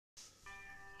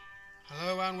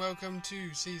and welcome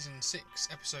to Season 6,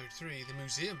 Episode 3, The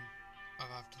Museum of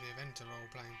After the Event, a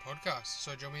role-playing podcast.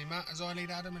 So join me, Matt, as I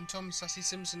lead Adam and Tom, Sassy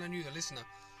Simpson and you, the listener,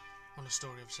 on a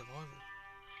story of survival.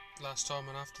 Last time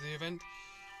on After the Event,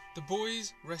 the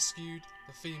boys rescued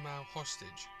the female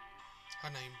hostage. Her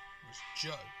name was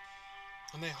Jo,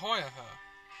 and they hire her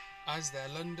as their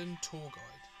London tour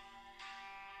guide,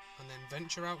 and then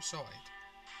venture outside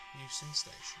Euston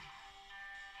Station.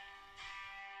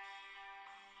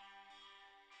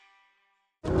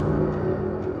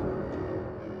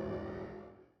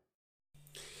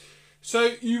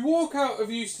 So you walk out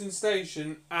of Euston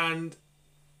Station and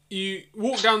you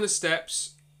walk down the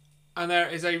steps, and there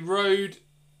is a road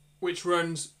which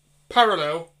runs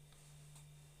parallel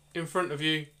in front of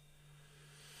you.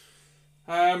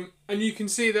 And you can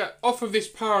see that off of this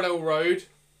parallel road,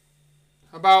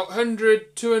 about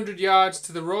 100, 200 yards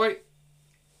to the right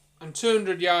and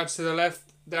 200 yards to the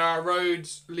left, there are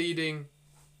roads leading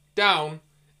down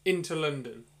into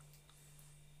London.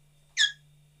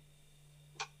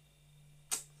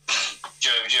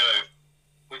 Joe,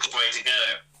 which way to go?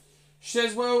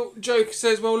 Joe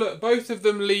says, well, look, both of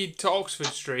them lead to Oxford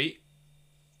Street.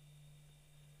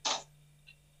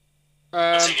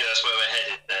 I think that's where we're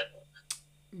headed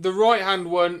then. The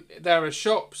right-hand one, there are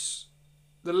shops.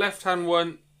 The left-hand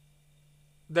one,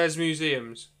 there's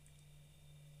museums.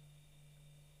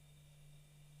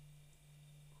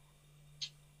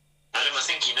 Adam, I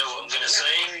think you know what I'm going to say.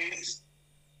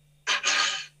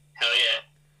 Hell yeah.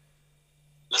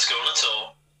 Let's go on a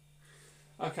tour.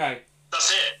 Okay. That's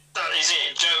it. That is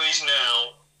it. Jo is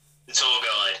now the tour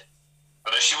guide. I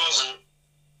know she wasn't,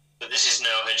 but this is now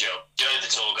her job. Jo the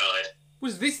tour guide.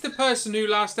 Was this the person who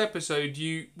last episode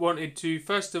you wanted to,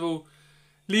 first of all,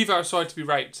 leave outside to be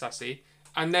raped, Sassy,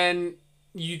 and then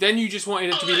you just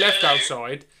wanted her to be left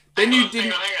outside. Then you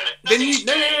didn't. Then you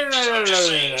no.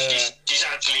 She's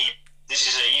actually, this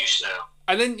is her use now.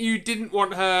 And then you didn't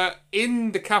want her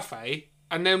in the cafe,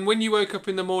 and then when you woke up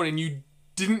in the morning, you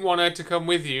didn't want her to come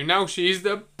with you. Now she is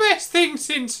the best thing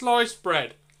since sliced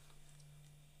bread.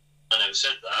 I never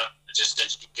said that. I just said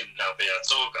she can now be our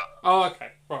tour guide. Oh,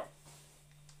 okay, right.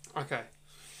 Okay.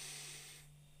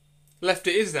 Left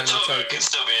it is then, I tour take guide can it.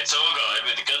 still be a tour guide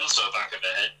with a gun to the back of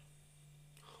her head.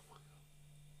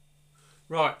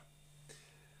 Right.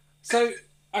 So,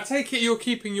 I take it you're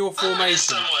keeping your formation. I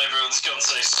understand why everyone's gone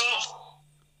so soft.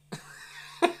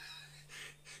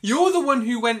 You're the one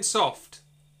who went soft.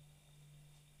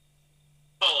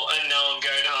 Oh, and now I'm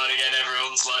going hard again.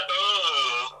 Everyone's like,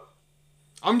 oh.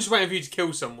 I'm just waiting for you to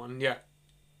kill someone, yeah.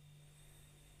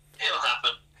 It'll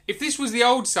happen. If this was the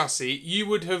old Sassy, you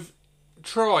would have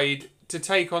tried to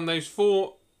take on those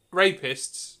 4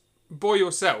 rapists by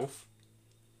yourself.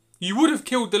 You would have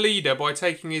killed the leader by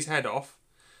taking his head off,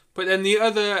 but then the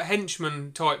other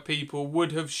henchman type people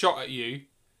would have shot at you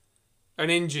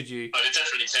and injured you. I'd have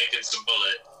definitely taken some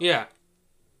bullets. Yeah.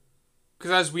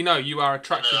 Because as we know, you are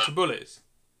attracted to bullets.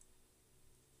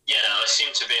 Yeah, I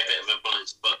seem to be a bit of a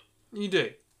bullets butt. You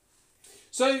do.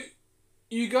 So,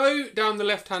 you go down the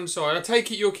left-hand side. I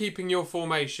take it you're keeping your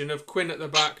formation of Quinn at the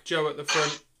back, Jo at the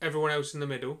front, everyone else in the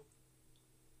middle.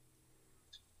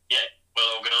 Yeah,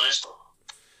 well organised.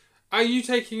 Are you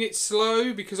taking it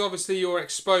slow? Because obviously you're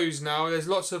exposed now. There's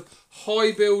lots of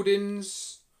high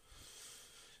buildings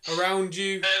around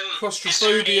you. Claustrophobia.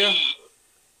 Is there any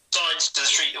sides to the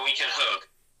street that we can hug?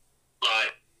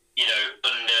 Like, you know,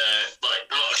 and like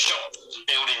a lot of shops and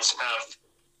buildings have,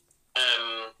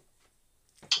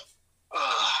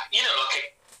 you know,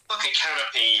 like a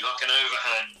canopy, like an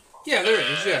overhang. Yeah, there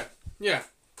is. Yeah.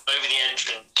 Over the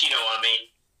entrance. You know what I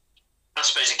mean? I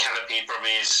suppose a canopy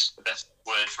probably is the best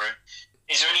word for it.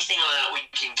 Is there anything like that we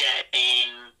can get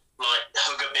in, like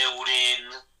hug a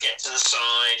building, get to the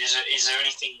side? Is there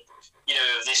anything, you know,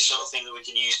 of this sort of thing that we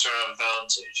can use to our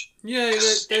advantage? Yeah,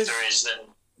 if there is, then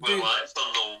we'll like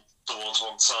bundle towards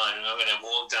one side and I'm going to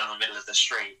walk down the middle of the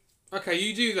street. Okay,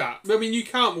 you do that. I mean, you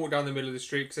can't walk down the middle of the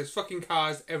street because there's fucking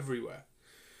cars everywhere.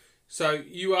 So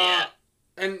you are... Yeah.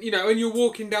 And, you know, when you're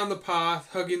walking down the path,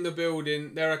 hugging the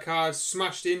building, there are cars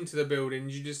smashed into the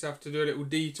buildings. You just have to do a little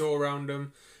detour around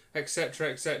them,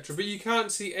 etc., etc. But you can't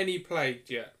see any plague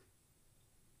yet.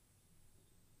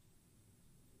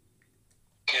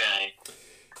 Okay.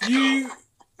 You... Okay,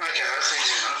 that's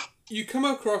easy enough. You come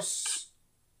across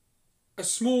a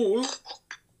small,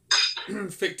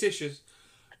 fictitious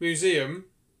museum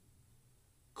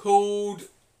called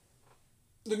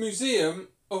the Museum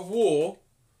of War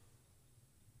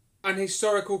and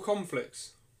Historical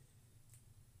Conflicts.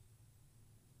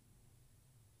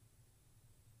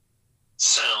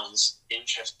 Sounds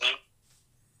interesting.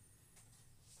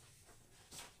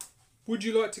 Would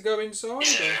you like to go inside?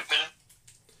 Is it or- open?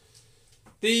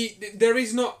 There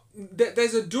is not.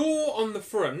 There's a door on the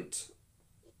front.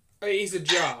 It is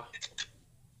ajar.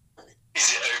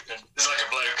 Is it open? There's like a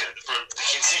bloke at the front.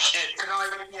 Can I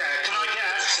get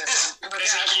access? Can I get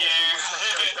Is it access you? to my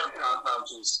Tesco club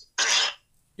vouchers?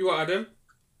 You what, Adam?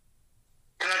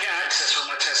 Can I get access for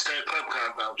my Tesco club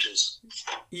card vouchers?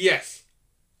 Yes.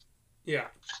 Yeah.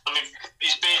 I mean,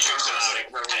 is Beatrix allowed it?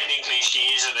 Technically, she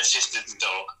is an assisted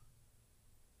dog.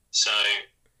 So,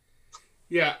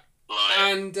 Yeah. like,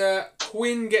 And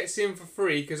Quinn gets in for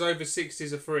free because over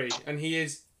 60s are free, and he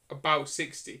is about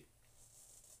 60.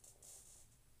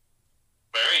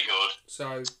 very good.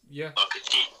 So yeah. Like a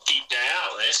cheap day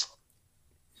out, this.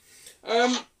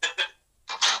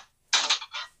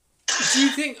 Do you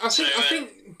think? I So,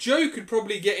 think Joe could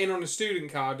probably get in on a student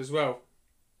card as well.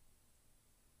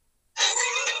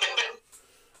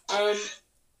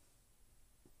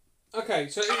 Okay,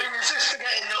 so I mean, it's just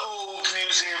forgetting that all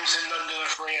museums in London are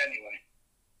free anyway.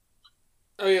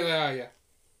 oh yeah, they are.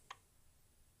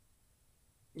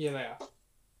 Yeah, they are.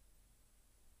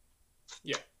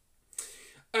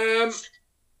 Yeah.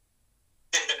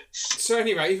 So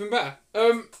anyway, even better.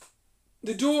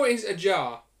 The door is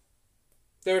ajar.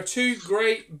 There are two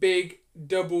great big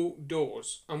double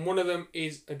doors, and one of them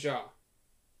is ajar.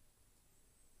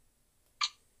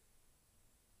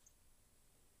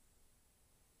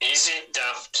 Is it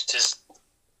daft to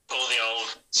pull the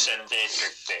old St.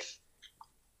 Beatrix thing?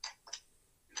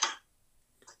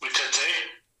 We could do.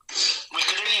 We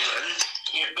could even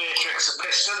give Beatrix a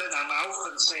pistol in her mouth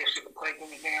and see if she can take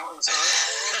anything out inside.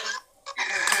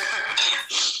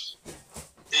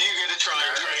 Are you going to try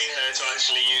and train her to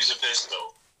actually use a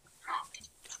pistol?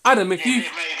 Adam, if you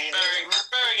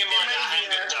Bearing in mind that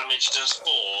handgun damage does 4,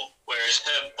 whereas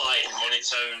her bite on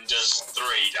its own does 3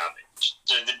 damage.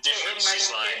 So the difference is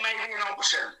It like... may be an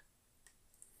option.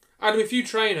 Adam, if you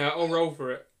train her, I'll roll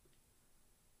for it.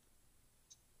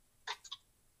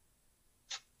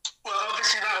 Well,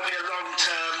 obviously that'll be a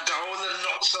long-term goal and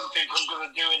not something I'm going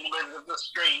to do in the middle of the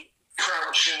street,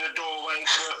 crouch in a doorway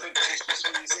to a fictitious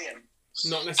museum.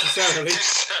 Not necessarily.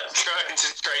 Just trying to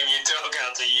train your dog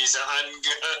how to use a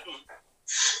handgun.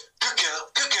 Good girl,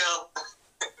 good girl.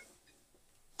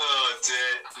 Oh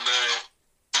dear, no.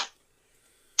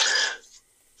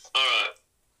 Alright.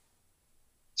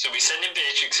 So we sending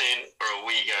Beatrix in, or are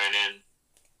we going in?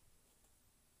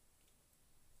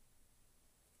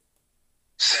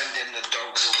 Send in the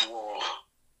dogs of war.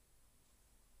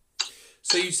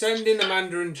 So you send in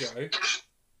Amanda and Joe.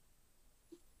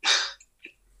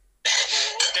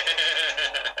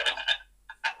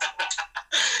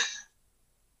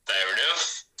 Fair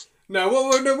enough. No,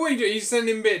 what are you doing? You send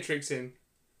in Beatrix in.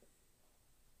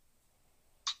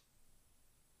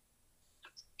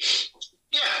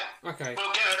 Yeah. Okay.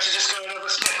 We'll get her to just go and have a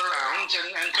sniff around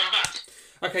and come back.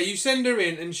 Okay, you send her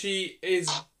in, and she is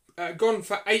gone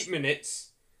for 8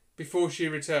 minutes before she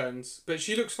returns, but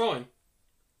she looks fine.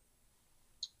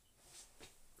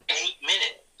 8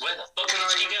 minutes? Where the fuck Can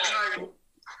did she go?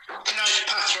 I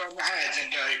pat her on the head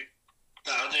and go,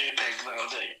 that'll do, pig, that'll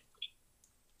do.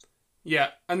 Yeah,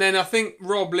 and then I think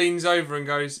Rob leans over and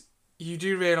goes, "You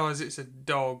do realise it's a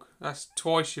dog? That's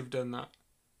twice you've done that."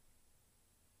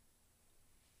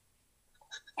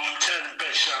 I'm turning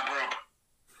bitch up, Rob.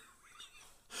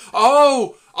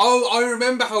 Oh, I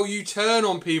remember how you turn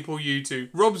on people, you two.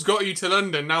 Rob's got you to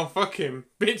London, now fuck him.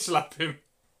 Bitch slap him.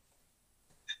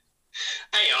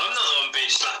 Hey, I'm not the one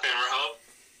bitch slapping Rob.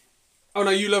 Oh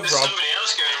no, you love There's Rob. somebody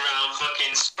else going around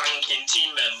fucking spanking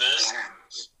team members.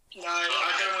 No,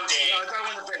 I don't want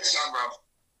to bitch slap Rob.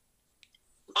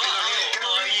 Oh, Can I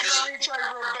you just... reach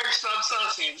over and bitch slap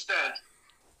Sassy instead?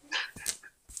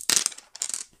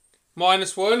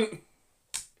 -1.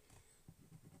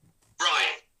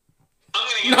 Right. I'm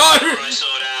going to get No! my samurai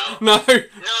sword out. No. No, fuck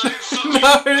him. No, No,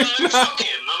 no. fuck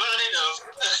him. I've had enough.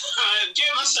 Get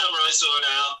my samurai sword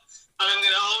out, and I'm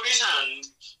going to hold his hand,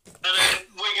 and then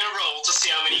we're going to roll to see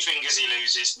how many fingers he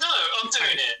loses. No, I'm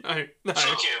doing it. No.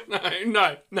 Fuck him.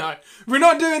 No. We're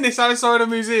not doing this outside a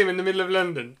museum in the middle of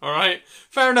London, alright?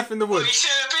 Fair enough in the Well, you woods. should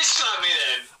have bitch slapped me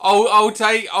then. I'll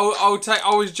take,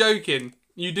 I was joking.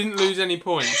 You didn't lose any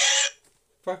points.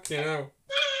 Fucking hell.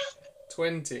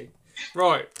 20.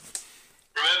 Right.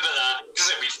 Remember that, because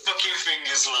it'll be fucking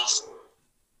fingers lost.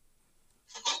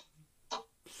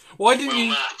 Why didn't We'll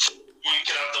you... match. You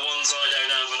can have the ones I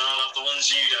don't have, and I'll have the ones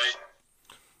you don't.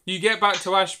 You get back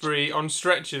to Ashbury on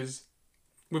stretchers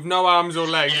with no arms or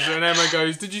legs, Yeah. and Emma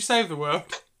goes, "Did you save the world?"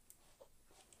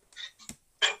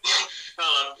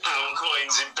 I'll have pound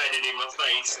coins embedded in my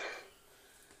face.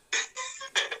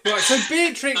 Right, so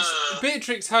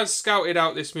Beatrix has scouted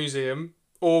out this museum,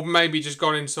 or maybe just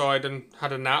gone inside and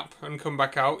had a nap and come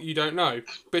back out. You don't know,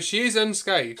 but she is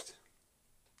unscathed.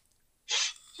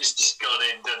 She's just gone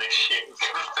in, done his shit, and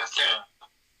come back out.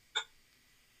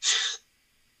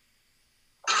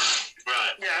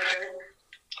 Right. Yeah, okay.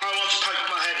 I want to poke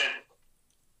my head in.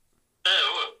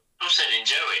 Oh, I'm sending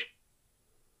Joey.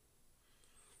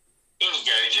 In you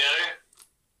go, Joe.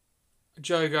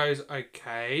 Joe goes,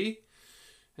 okay.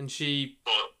 And she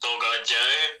Dog-eyed Joe,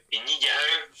 in you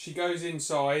go. She goes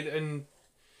inside and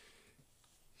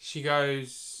she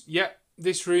goes, yep,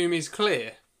 this room is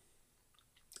clear.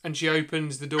 And she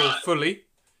opens the door fully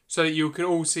so that you can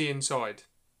all see inside.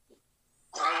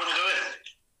 I want to go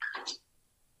in.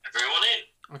 Everyone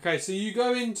in. Okay, so you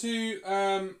go into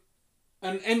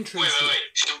an entrance. Wait.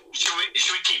 Should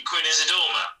we keep Quinn as a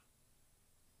doormat?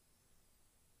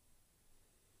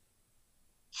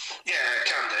 Yeah,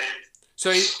 can do. So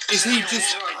is he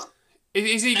just...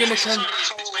 Is he going to come...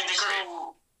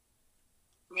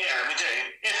 Yeah, we do.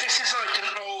 If this is like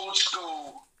an old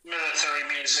school military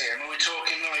museum, are we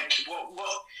talking like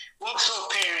what sort of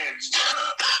periods?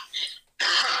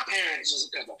 Periods does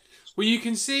it cover? Well, you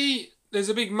can see there's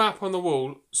a big map on the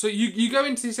wall. So you go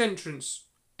into this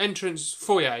entrance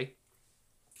foyer.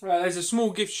 There's a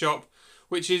small gift shop,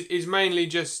 which is mainly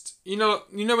just you know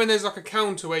when there's like a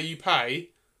counter where you pay,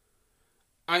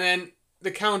 and then the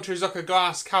counter is like a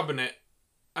glass cabinet,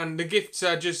 and the gifts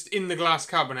are just in the glass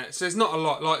cabinet. So there's not a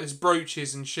lot, like there's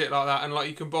brooches and shit like that, and like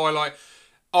you can buy like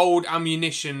old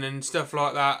ammunition and stuff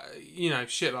like that,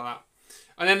 shit like that.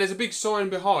 And then there's a big sign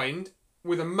behind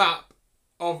with a map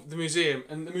of the museum,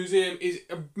 and the museum is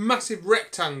a massive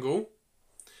rectangle.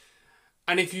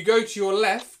 And if you go to your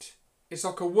left, it's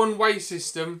like a one-way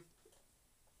system.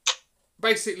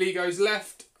 Basically goes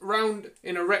left, round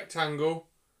in a rectangle,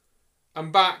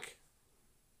 and back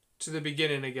to the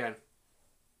beginning again.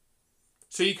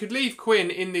 So you could leave Quinn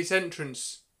in this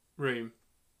entrance room.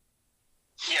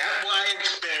 Yeah, what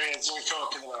experience are we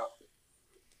talking about?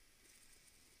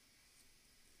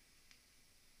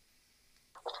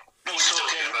 Are we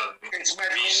talking it's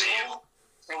medieval?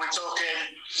 Are we talking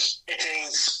it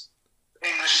is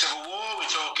English Civil War? Are we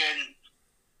talking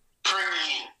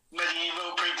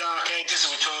pre-medieval, pre-Dark Ages?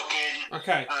 Are we talking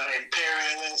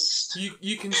imperialist?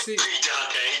 You can see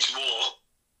pre-Dark Age war.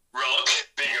 Rock,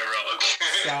 bigger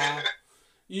rock.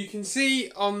 You can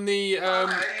see on the you have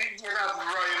Roman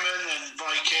and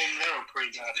Viking. They're all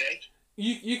pre-Dark Age.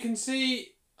 You can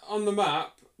see on the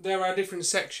map there are different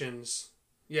sections.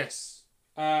 Yes.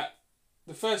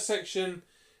 The first section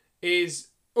is...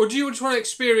 Or do you just want to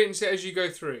experience it as you go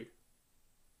through?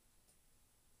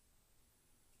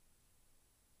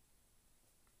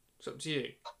 It's up to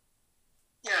you.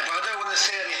 Yeah, but I don't want to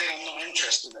see anything I'm not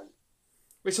interested in.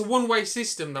 It's a one-way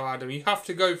system though, Adam. You have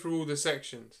to go through all the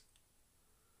sections.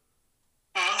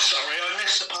 Oh, I'm sorry, I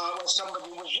missed the part where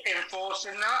somebody was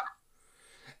enforcing that.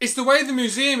 It's the way the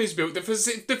museum is built. The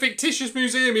fictitious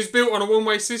museum is built on a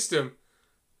one-way system.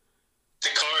 The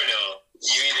corridor.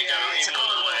 You either go in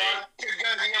one way. You can go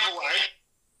the other way.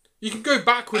 You can go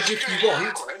backwards if you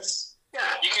want. Yeah,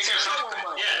 you can go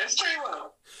backwards. Yeah, it's pretty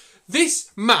well.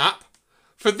 This map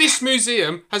for this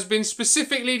museum has been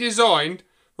specifically designed,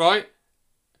 right,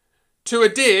 to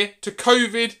adhere to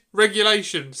COVID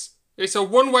regulations. It's a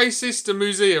one-way system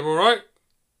museum, all right?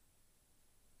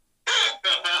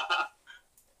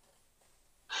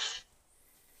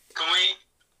 Can we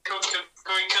cut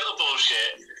the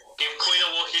bullshit? Give Queen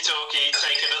a walkie-talkie,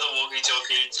 take another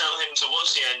walkie-talkie, tell him to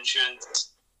watch the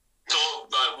entrance, talk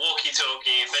like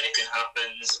walkie-talkie. If anything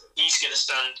happens, he's going to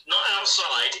stand not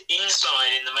outside,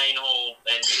 inside in the main hall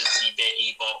entrance-y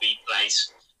bitty bobby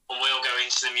place, and we'll go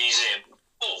into the museum.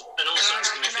 Oh, and also ask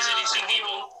him if there's anything he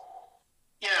wants.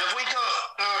 Yeah, have we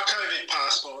got our COVID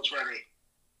passports ready?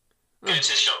 Go to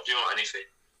the shop. Do you want anything,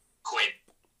 Quinn?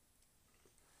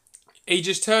 He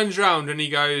just turns round and he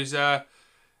goes,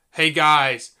 hey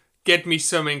guys, get me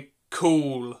something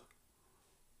cool.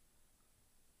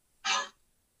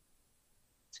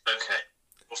 Okay,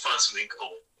 we'll find something cool.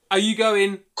 Are you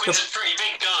going... Quinn's a pretty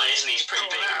big guy, isn't he? He's pretty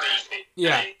big and beefy.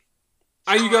 Yeah. Hey.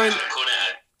 Are you going...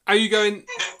 Cornetto. Are you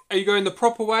going the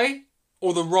proper way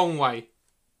or the wrong way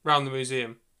round the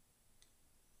museum?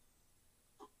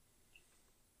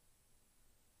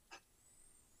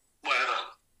 Whatever.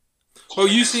 Well,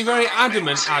 you seem very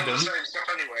adamant, Adam.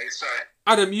 Anyway, so.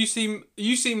 Adam, you seem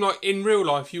like in real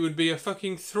life you would be a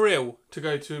fucking thrill to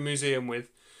go to a museum with.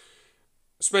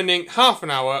 Spending half an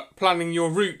hour planning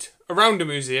your route around a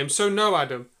museum. So no,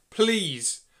 Adam,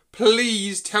 please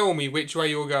tell me which way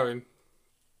you're going.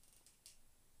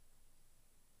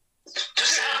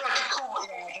 Does it have like a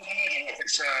courtyard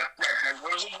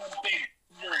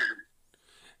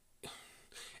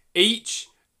Each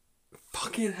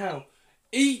fucking hell.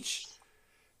 Each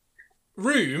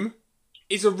room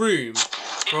is a room,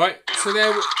 right? So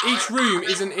each room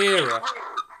is an era.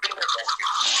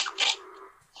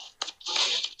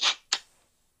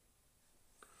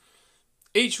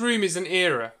 Each room is an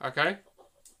era, okay?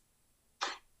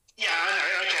 Yeah, I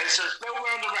know. Okay, so it's built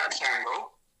around a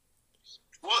rectangle.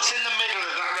 What's in the middle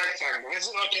of that rectangle? Is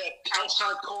it like an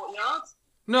outside courtyard?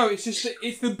 No,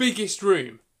 it's the biggest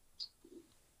room.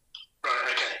 Right,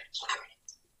 okay.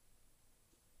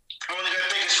 I want to go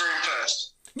biggest room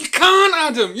first. You can't,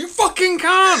 Adam! You fucking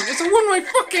can't! It's a one-way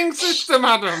fucking system,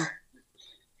 Adam!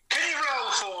 Can you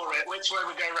roll for it? Which way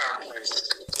we go round, please?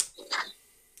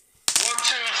 1,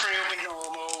 2, and 3 will be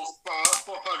normal.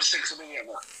 4, 5, and 6 will be the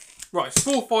other. Right, it's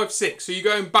 4, 5, 6, so you're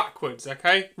going backwards,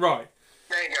 okay? Right.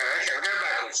 There you go. Okay, we're going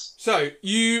backwards. So,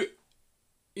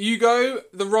 you go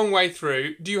the wrong way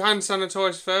through. Do you hand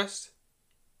sanitize first?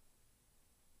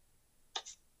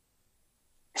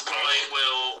 I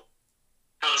will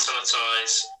hand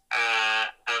sanitize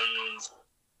and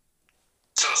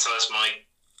sanitize my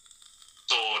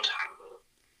sword.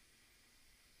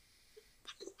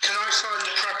 Can I sign the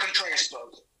track and trace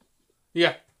book?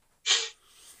 Yeah.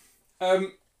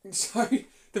 So,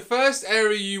 the first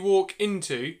area you walk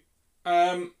into,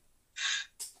 Right,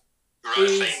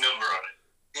 fake number on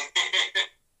it.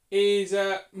 is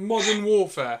Modern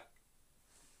Warfare.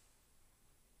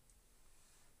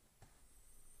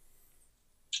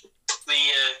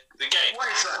 The game. What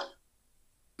is that?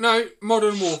 No,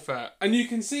 Modern Warfare. And you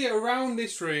can see around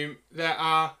this room there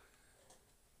are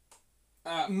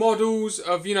models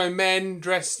of, men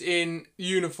dressed in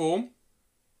uniform.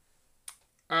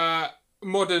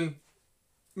 Modern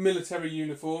military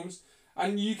uniforms.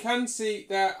 And you can see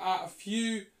there are a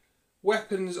few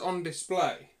weapons on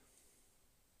display.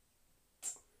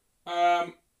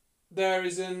 There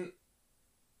is an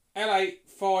L8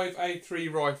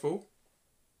 5A3 rifle,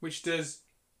 which does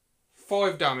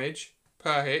 5 damage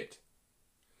per hit.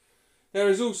 There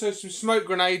is also some smoke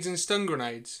grenades and stun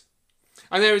grenades.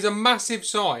 And there is a massive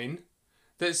sign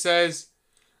that says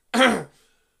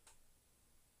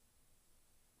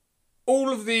all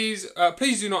of these,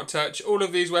 please do not touch, all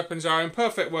of these weapons are in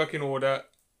perfect working order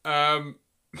and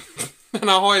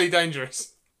are highly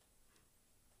dangerous.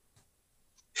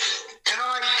 Can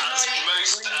I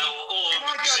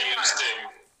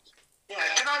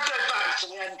go back to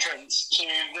the entrance to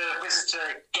the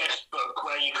visitor guest book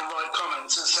where you can write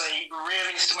comments and say,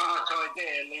 really smart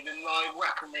idea, leaving live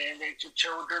weaponry in reach of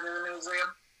children in a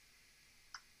museum?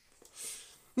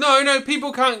 No,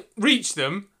 people can't reach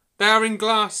them. They are in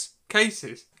glass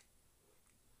cases.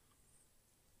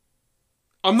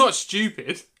 I'm not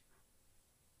stupid.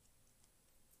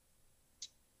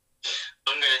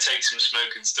 I'm going to take some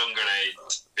smoke and stun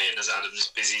grenades, being as Adam's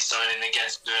busy signing the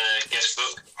guest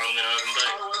book. I'm going to have them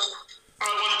both. I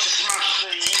want to smash the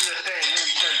thing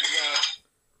and take the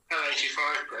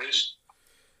L85, please.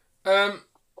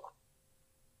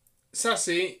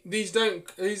 Sassy, these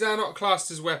are not classed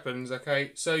as weapons,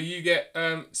 okay? So you get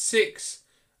 6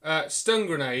 stun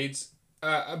grenades,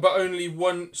 but only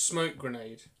 1 smoke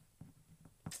grenade.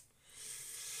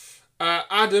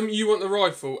 Adam, you want the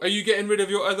rifle. Are you getting rid of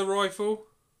your other rifle?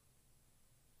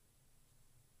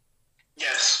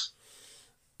 Yes.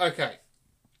 Okay.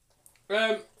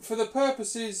 For the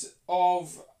purposes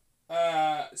of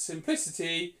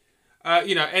simplicity,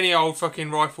 any old fucking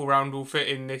rifle round will fit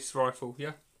in this rifle,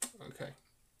 yeah? Okay.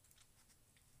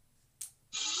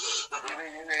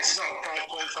 It's not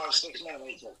 5.56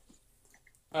 millimeter.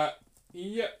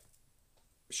 Yep.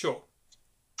 Sure.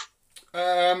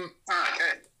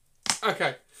 Okay.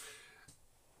 Okay.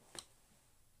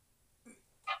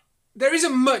 There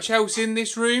isn't much else in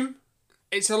this room.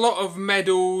 It's a lot of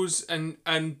medals and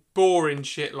boring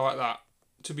shit like that,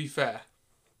 to be fair.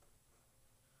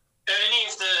 Are any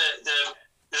of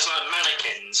there's like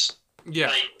mannequins? Yeah.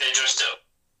 They're dressed up.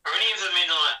 Are any of them in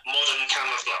like modern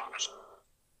camouflage?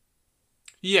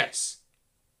 Yes.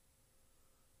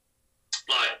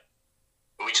 Like,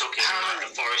 are we talking like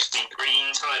the foresty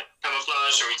green type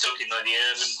camouflage? Or are we talking like the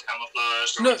urban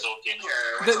camouflage? Or No. are we talking...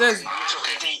 Yeah, There's- are we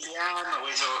talking DPM? Are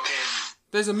we talking...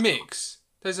 There's a mix.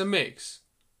 If there's any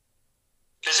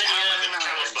urban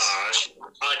camouflage,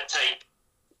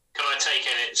 can I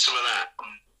take some of that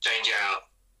and change it out?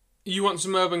 You want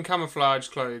some urban camouflage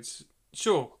clothes?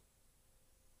 Sure.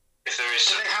 If there is...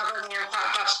 Do they have any in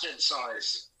Fat Bastard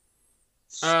size?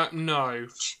 No.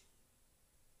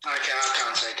 Okay, I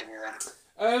can't take any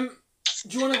then.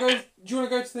 Do you want to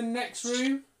go to the next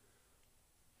room?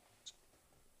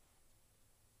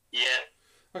 Yeah.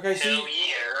 Okay, so Hell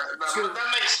yeah.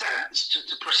 That makes sense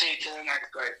to proceed to the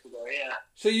next grade today, yeah.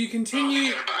 so you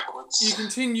continue. Go backwards. You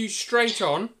continue straight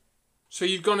on. So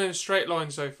you've gone in a straight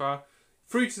line so far,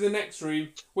 through to the next room,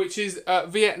 which is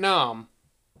Vietnam.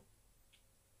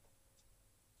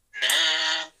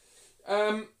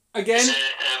 Again. Is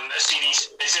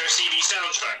there a CD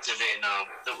soundtrack to Vietnam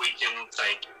that we can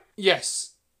take?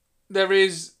 Yes, there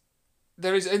is.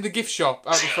 There is in the gift shop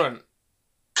out the front.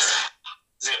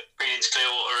 Is it Creedence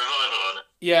Clearwater Revival on it?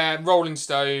 Yeah, Rolling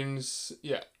Stones.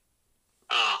 Yeah.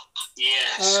 Oh,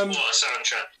 yes. What a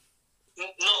soundtrack.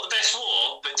 Not the best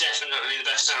war, but definitely the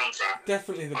best soundtrack.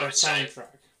 Definitely the best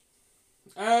soundtrack.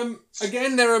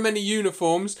 Again, there are many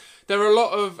uniforms. There are a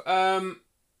lot of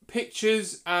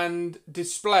pictures and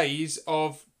displays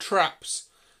of traps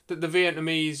that the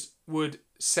Vietnamese would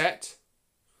set.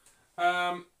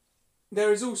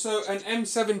 There is also an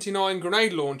M79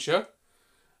 grenade launcher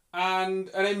and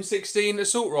an M16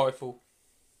 assault rifle.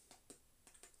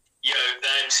 Yo, the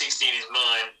M16 is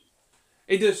mine.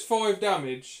 It does 5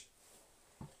 damage.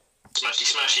 Smashy,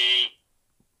 smashy.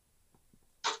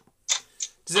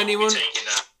 Does anyone? Taking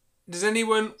that. Does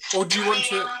anyone? Or do you want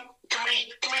to? Can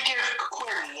we give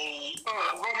Quinn the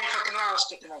Ronnie fucking last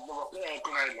sticking of the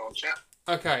grenade launcher?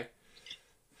 Okay.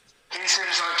 He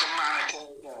seems like a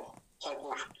maniacal, type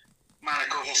of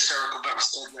maniacal hysterical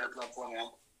bastard. Love one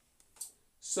out.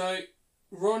 So,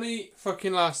 Ronnie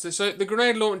fucking Laster. So the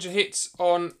grenade launcher hits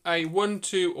on a 1,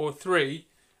 2, or 3.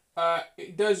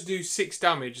 It does do 6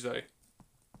 damage though,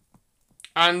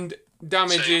 and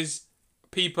damages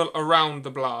people around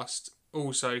the blast.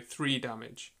 Also 3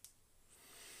 damage.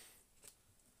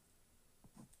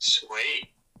 Sweet.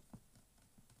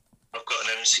 I've got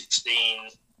an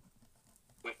M16,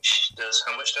 which does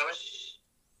how much damage?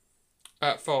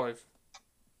 5.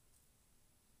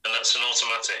 And that's an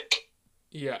automatic.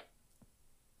 Yeah.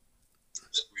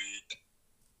 Sweet.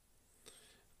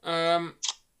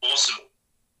 Awesome.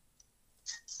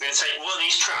 We're gonna take what are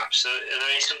these traps? Are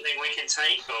they something we can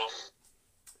take or?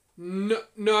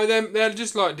 No, they're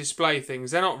just like display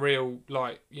things. They're not real,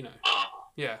 like, you know. Oh.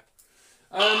 Yeah.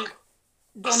 I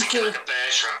was thinking like a bear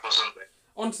trap or something.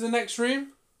 On to the next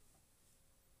room.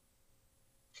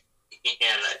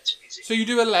 Yeah, that's easy. So you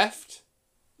do a left.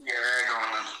 Yeah, go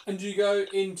on then. And you go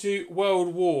into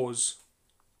World Wars.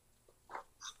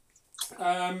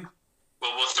 World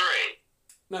War 3?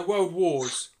 No, World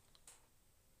Wars.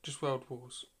 Just World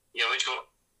Wars. Yeah, which one?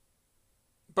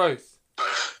 Both.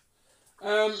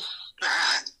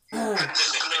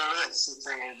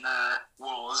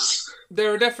 Wars.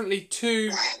 There are definitely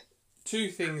two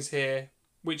things here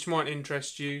which might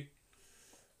interest you.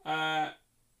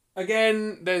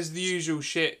 Again, there's the usual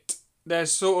shit.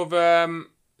 There's sort of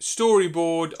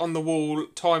storyboard on the wall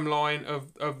timeline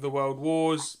of the World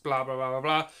Wars, blah blah blah blah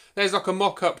blah. There's like a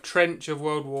mock-up trench of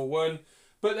World War One,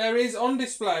 but there is on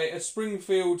display a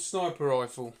Springfield sniper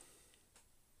rifle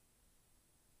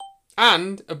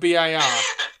and a BAR. I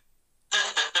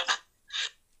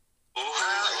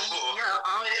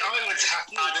would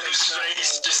happily Adam's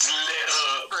face just lit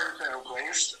up. Springfield,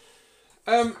 please.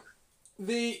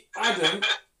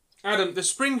 Adam, the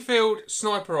Springfield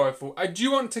sniper rifle. Do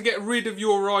you want to get rid of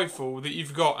your rifle that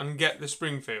you've got and get the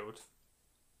Springfield?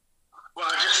 Well,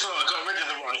 I just thought I got rid of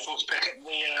the rifle to pick up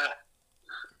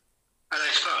the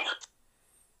LH5.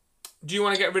 Do you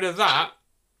want to get rid of that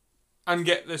and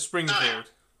get the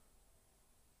Springfield?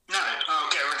 No, I'll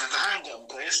get rid of the handgun,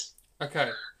 please.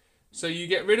 Okay, so you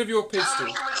get rid of your How pistol.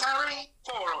 many can we carry?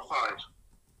 4 or 5?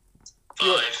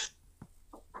 5.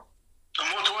 And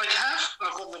what do I have?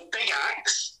 I've got the big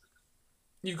axe.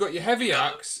 You've got your heavy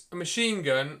axe, a machine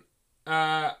gun,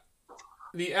 the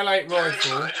L8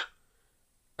 rifle.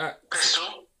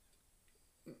 Pistol.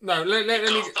 No,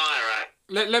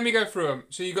 let me go through them.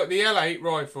 So you've got the L8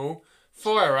 rifle,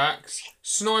 fire axe,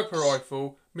 sniper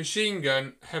rifle, machine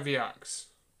gun, heavy axe.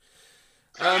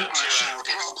 I shall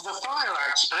drop the fire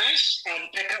axe, please,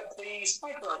 and pick up the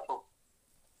sniper rifle.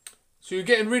 So you're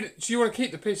getting rid. So you want to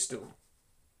keep the pistol?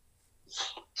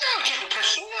 Yeah, I'll keep the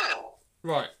pistol now.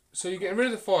 Right. So you're getting rid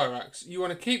of the fire axe. You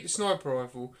want to keep the sniper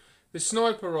rifle. The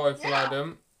sniper rifle, Yeah.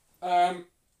 Adam,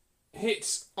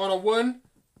 hits on a 1,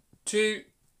 2,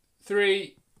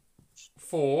 3,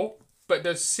 4, but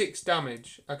does 6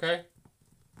 damage. Okay.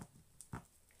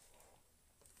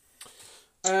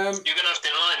 You're going to have to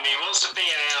enlighten me. What's the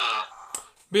BAR?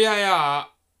 BAR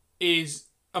is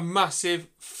a massive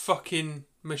fucking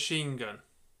machine gun.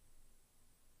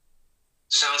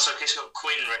 Sounds like it's got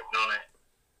Quinn written on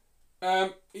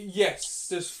it. Yes,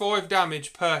 there's 5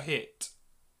 damage per hit.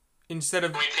 Instead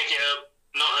of... Can we pick it up,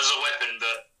 not as a weapon,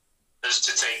 but as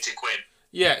to take to Quinn?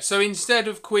 Yeah, so instead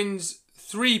of Quinn's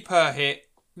 3 per hit.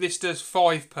 This does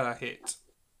 5 per hit.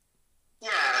 Yeah,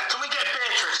 can we get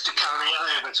Beatrice to carry it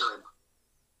over to him?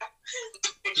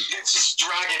 Just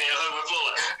dragging it over the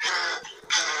floor.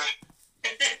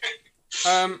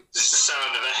 Just the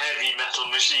sound of a heavy metal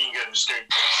machine gun just going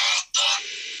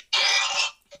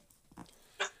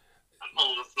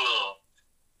on the floor.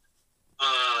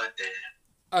 Oh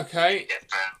dear. Okay. Get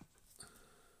found.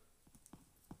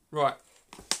 Right.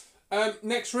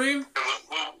 Next room.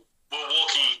 We'll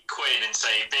walkie Quinn and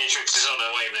say Beatrix is on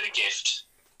her way with a gift.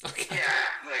 Okay. Yeah,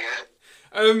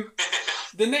 there you go.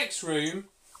 The next room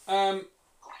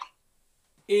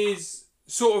is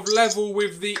sort of level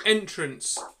with the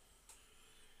entrance,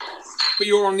 but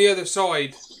you're on the other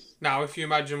side now, if you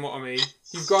imagine what I mean.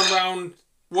 You've gone round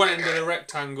one end of the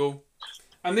rectangle,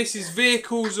 and this is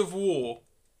Vehicles of War.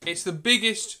 It's the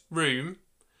biggest room.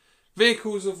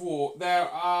 Vehicles of War. There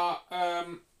are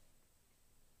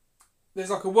there's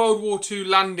like a World War II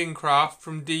landing craft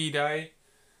from D-Day.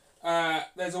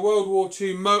 There's a World War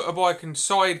II motorbike and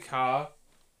sidecar.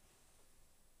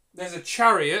 There's a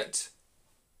chariot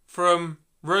from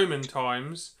Roman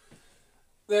times.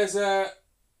 There's a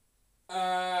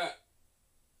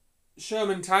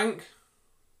Sherman tank.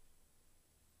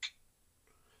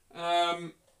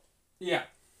 Yeah.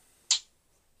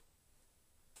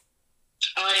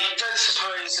 I don't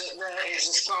suppose that there is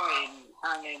a sign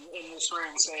hanging in this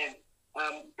room saying,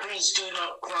 please do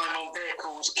not climb on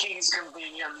vehicles. Keys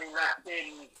conveniently left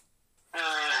in,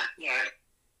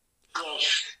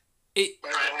 gosh. Fully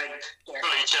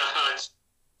charged,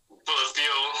 full of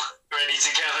fuel, ready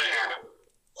to go. Yeah.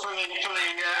 Pulling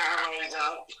arrows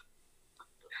up.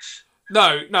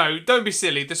 No, don't be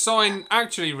silly. The sign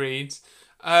actually reads,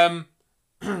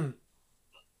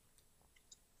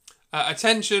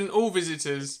 attention all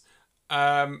visitors,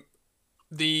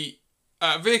 the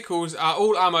vehicles are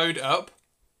all ammoed up.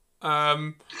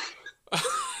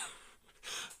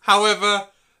 However,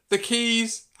 the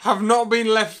keys have not been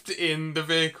left in the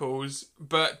vehicles,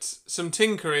 but some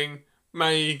tinkering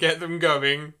may get them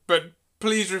going, but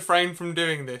please refrain from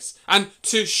doing this. And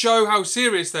to show how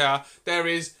serious they are, there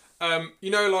is,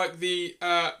 like the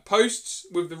posts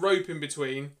with the rope in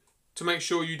between to make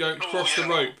sure you don't cross the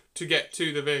rope to get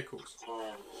to the vehicles.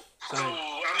 So, Do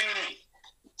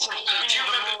you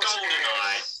remember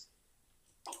GoldenEye?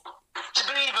 To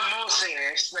be even more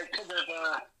serious, they could have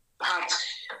had,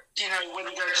 when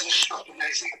you go to the shop and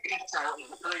they see a cut out of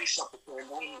the police officer in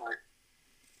the window.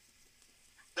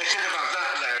 They could have had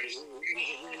that there.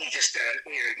 Really just the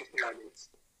ideas.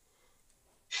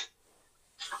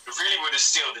 I really want to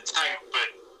steal the tank, but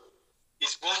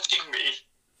he's watching me.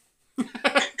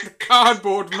 the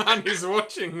cardboard man is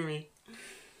watching me.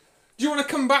 Do you want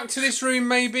to come back to this room,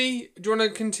 maybe? Do you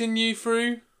want to continue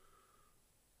through?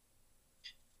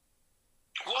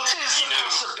 What is the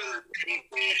possibility of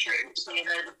Beatrix being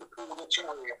able to pull the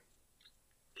chariot?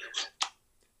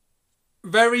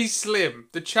 Very slim.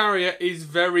 The chariot is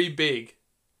very big.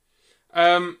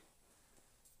 Yeah.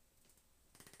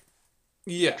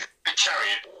 A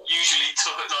chariot, usually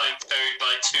towed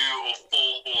by 2 or 4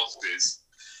 horses.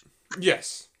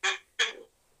 Yes.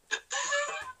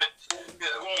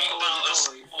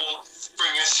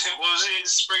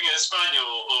 Springer Spaniel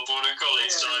or Border Collie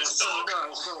size dog?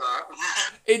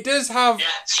 It does have.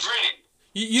 Yeah, it's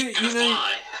really.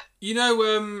 You know,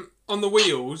 on the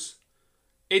wheels,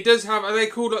 it does have. Are they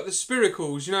called like the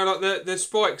spiracles? You know, like the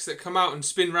spikes that come out and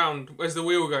spin round as the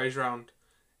wheel goes round.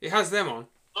 It has them on.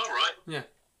 All right. Yeah.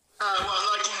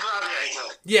 Like in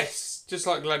Gladiator. Yes, just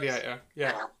like Gladiator.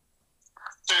 Yeah.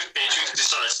 So if Beatrix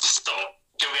decides to stop,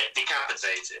 she'll get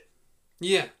decapitated.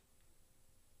 Yeah.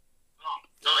 Oh,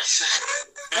 nice.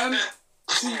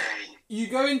 So you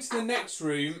go into the next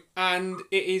room and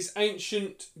it is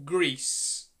ancient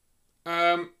Greece.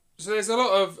 So there's a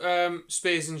lot of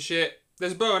spears and shit.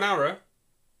 There's bow and arrow.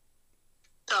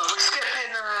 Oh,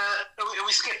 are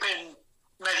we skipping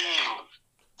medieval?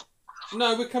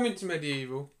 No, we're coming to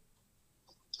medieval.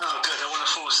 Oh, good. I want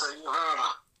to force your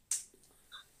armour.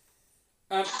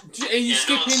 Are you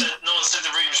skipping? No one said the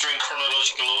rooms are in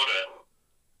chronological order.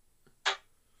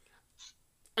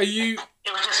 Are you?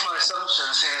 It was just my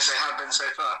assumption, seeing as they have been so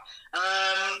far.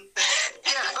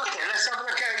 Yeah, fuck it. Let's have a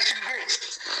look at ancient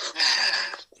Greece.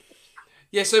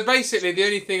 Yeah. So basically, the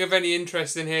only thing of any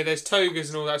interest in here, there's togas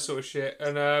and all that sort of shit,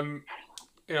 and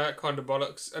that kind of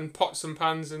bollocks, and pots and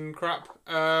pans and crap,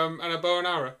 and a bow and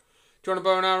arrow. Do you want a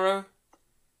bow and arrow?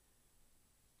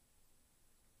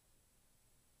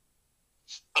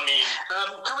 I mean,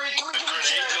 can we give it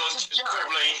to Joe?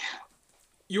 Probably.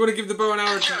 You want to give the bow and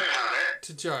arrow Joe had it.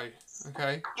 to Joe?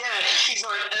 Okay. Yeah, because she's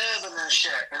like urban and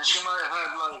shit, and she might have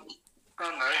had like, I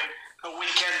don't know, a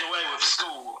weekend away with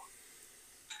school.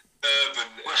 Urban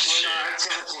Which shit.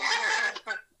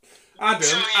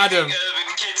 Adam, Urban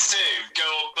kids do go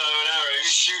on bow and arrow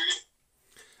shoot.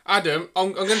 Adam,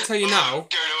 I'm going to tell you now.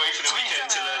 Going away for the weekend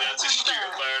to learn how to shoot a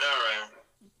bow and arrow.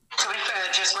 To be fair,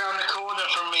 just round the corner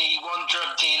from me, one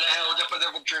drug dealer held up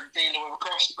another drug dealer with a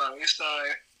crossbow, so...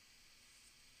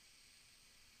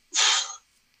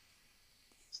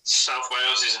 South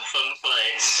Wales is a fun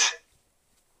place.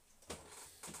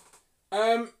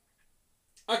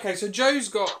 Okay, so Joe's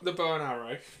got the bow and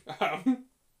arrow.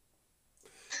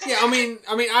 Yeah, I mean,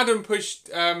 Adam pushed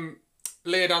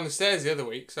Leah down the stairs the other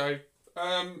week, so.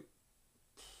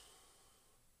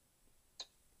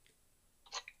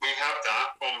 We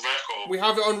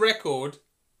have that on record.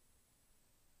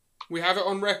 We have it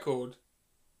on record.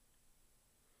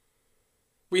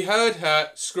 We heard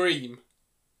her scream.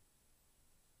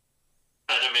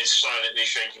 Adam is silently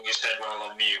shaking his head while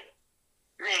on mute.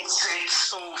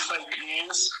 It's all fake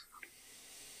news.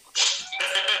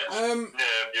 No,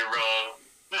 you're wrong.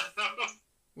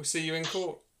 We'll see you in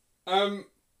court.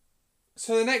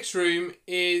 So the next room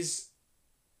is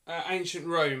ancient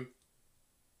Rome.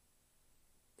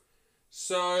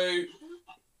 So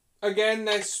again,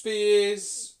 there's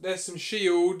spears, there's some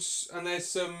shields, and there's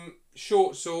some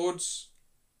short swords,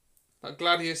 like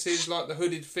gladiuses, like the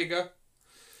hooded figure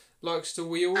likes to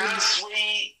wield. As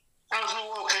we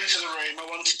walk into the room, I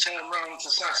want to turn round to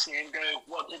Sassy and go,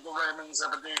 what did the Romans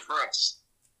ever do for us?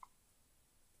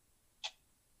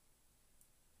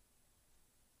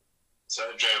 Is that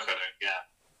a joke? I don't get.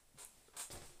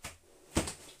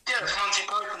 Yeah, it's Monty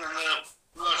Python and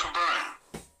the Life of Brian.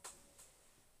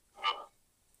 Oh.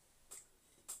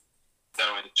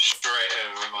 That went straight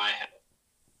over my head.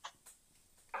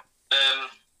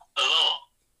 A lot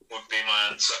would be my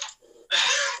answer.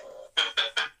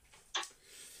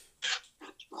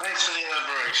 Thanks for the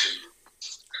elaboration.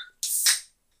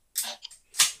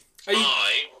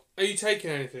 Are you taking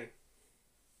anything?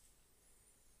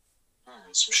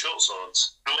 Some short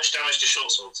swords. How much damage do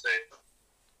short swords do?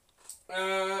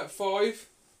 5.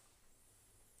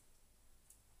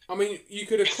 I mean, you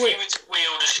could If you equip. were to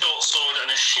wield a short sword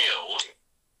and a shield,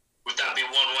 would that be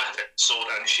one weapon, sword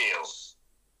and shield?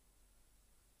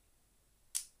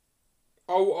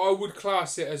 I would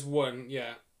class it as one,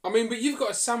 yeah. I mean, but you've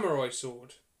got a samurai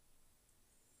sword.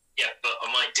 Yeah, but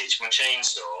I might ditch my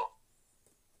chainsaw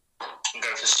and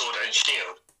go for sword and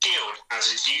shield. Shield,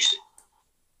 as it's used.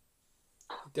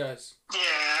 It does. Yeah,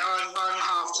 I'm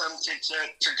half tempted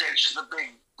to ditch the big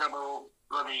double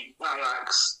bloody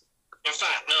axe. In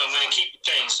fact, no, I'm going to keep the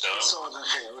chainsaw. Sword and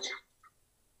shield.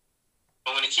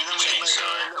 I'm going to keep And the then we can make our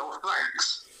chainsaw. own little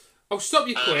flanks. I'll stop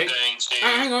you I'm quick. going to...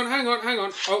 Hang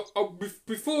on.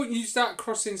 Before you start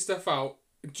crossing stuff out,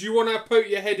 do you want to poke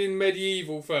your head in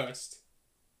medieval first?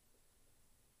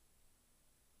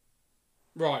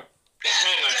 Right.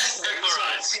 Hang on. Yes,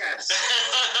 Alright. yes.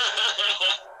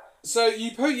 So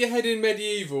you poke your head in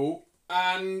medieval,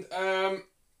 and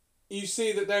you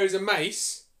see that there is a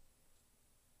mace.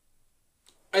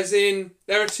 As in,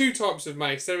 there are two types of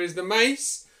mace. There is the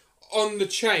mace on the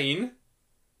chain,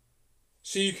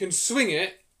 so you can swing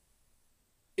it.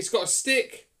 It's got a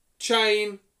stick,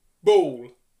 chain,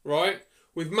 ball, right?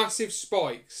 With massive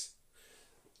spikes.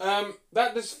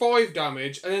 That does 5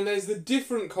 damage, and then there's the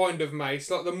different kind of mace,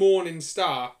 like the Morning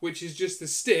Star, which is just the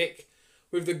stick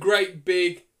with the great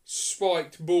big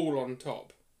spiked ball on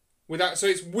top. So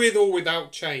it's with or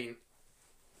without chain.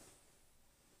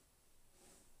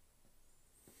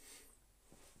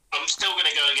 I'm still going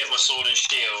to go and get my sword and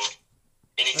shield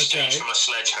in exchange for my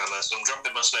sledgehammer. So I'm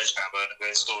dropping my sledgehammer and I'm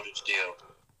going sword and shield.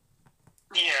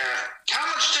 Yeah. How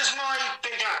much does my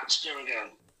big axe do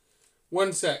again?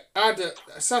 One sec.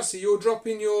 Sassy, you're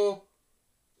dropping your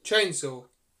chainsaw.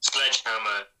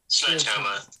 Sledgehammer.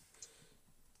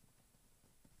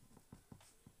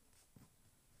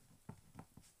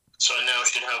 So I now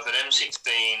should have an M16,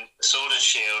 a sword and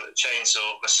shield, a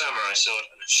chainsaw, a samurai sword,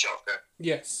 and a shotgun.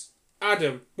 Yes.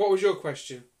 Adam, what was your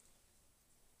question?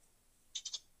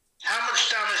 How much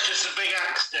damage does the big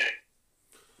axe do?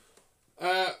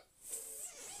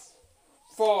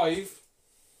 5.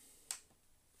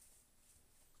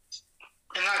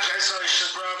 In that case, I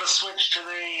should rather switch to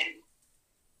the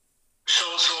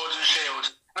short sword and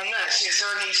shield. Unless, is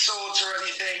there any swords or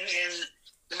anything in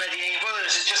the medieval, or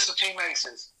is it just the two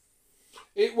maces?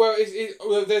 Well,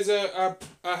 there's a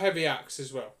heavy axe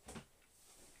as well.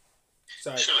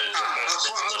 So. Sure, I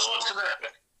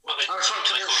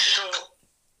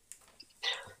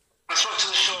swapped to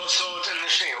the short sword and the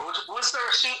shield. Was there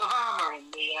a suit of armour in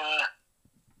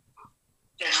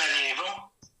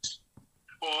medieval?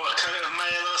 Or a coat of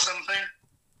mail or something?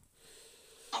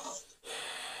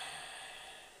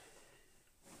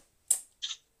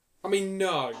 I mean,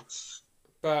 no.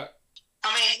 But...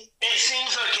 I mean, it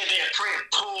seems like it'd be a pretty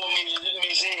poor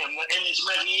museum that in its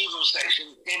medieval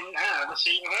section didn't have a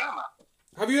seat of armour.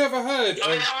 Have you ever heard of...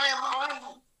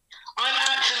 I'm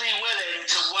actually willing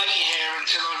to wait here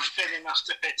until I'm thin enough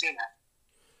to fit in it.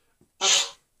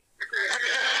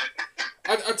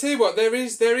 I tell you what, there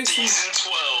is some... Season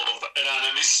 12, and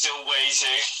Adam is still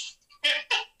waiting.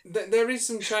 There is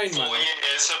some 4 chainmail.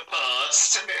 years have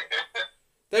passed.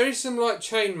 There is some, like,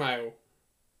 chainmail.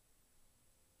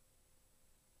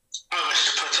 I wish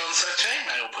to put on some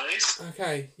chainmail, please.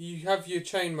 Okay, you have your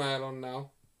chainmail on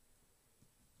now.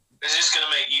 Is this going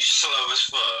to make you slow as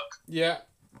fuck? Yeah.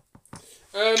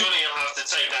 Johnny will have to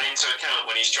take that into account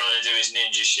when he's trying to do his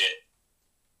ninja shit.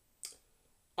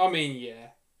 I mean,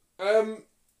 yeah. I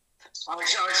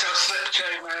shall slip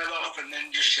chainmail off and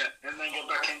then just shit, and then get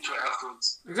back into it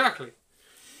afterwards. Exactly.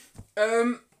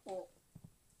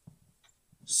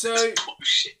 So... Oh,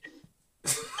 shit.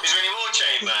 Is there any more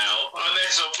chainmail? I may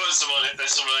as well put some on if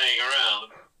there's some laying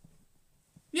around.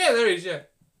 Yeah, there is, yeah.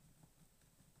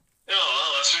 Oh,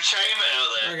 well, that's some chainmail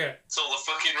then. Okay. It's all the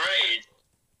fucking raid.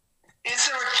 Is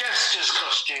there a jester's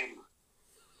costume?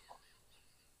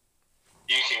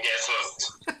 You can get fucked.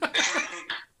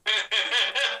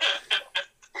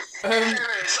 If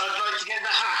there is, I'd like to get the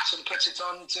hat and put it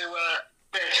on to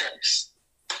Beatrix.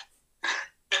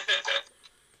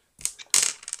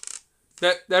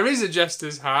 There is a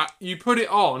jester's hat. You put it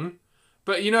on,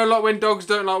 but you know, like when dogs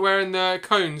don't like wearing the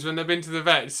cones when they've been to the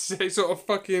vets, it sort of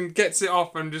fucking gets it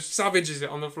off and just savages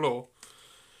it on the floor.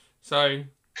 So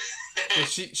yeah,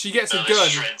 she gets a gun.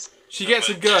 She gets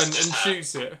a gun and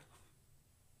shoots it.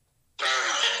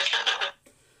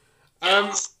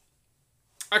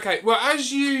 Okay, well,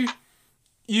 as you've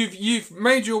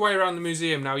made your way around the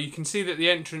museum now, you can see that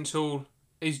the entrance hall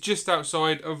is just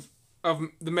outside of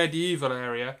the medieval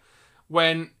area.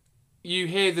 When you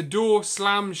hear the door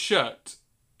slam shut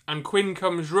and Quinn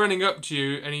comes running up to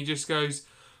you and he just goes,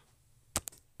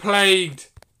 "Plagued!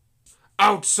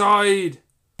 Outside!"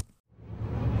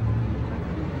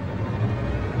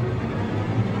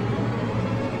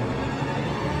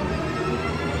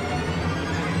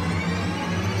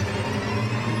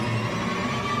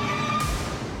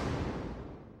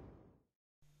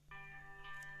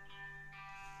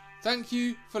 Thank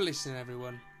you for listening,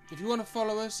 everyone. If you want to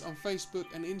follow us on Facebook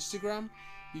and Instagram,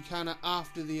 you can at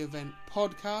After the Event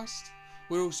Podcast.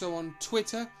 We're also on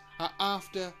Twitter at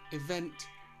After Event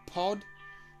Pod.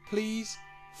 Please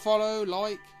follow,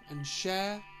 like and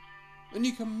share. And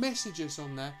you can message us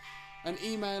on there and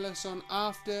email us on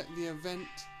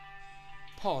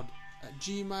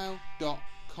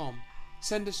aftertheeventpod@gmail.com.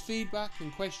 Send us feedback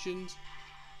and questions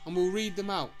and we'll read them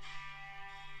out.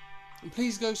 And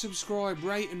please go subscribe,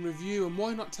 rate and review, and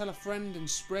why not tell a friend and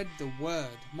spread the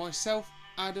word. Myself,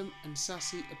 Adam and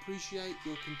Sassy appreciate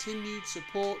your continued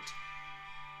support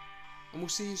and we'll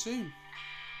see you soon.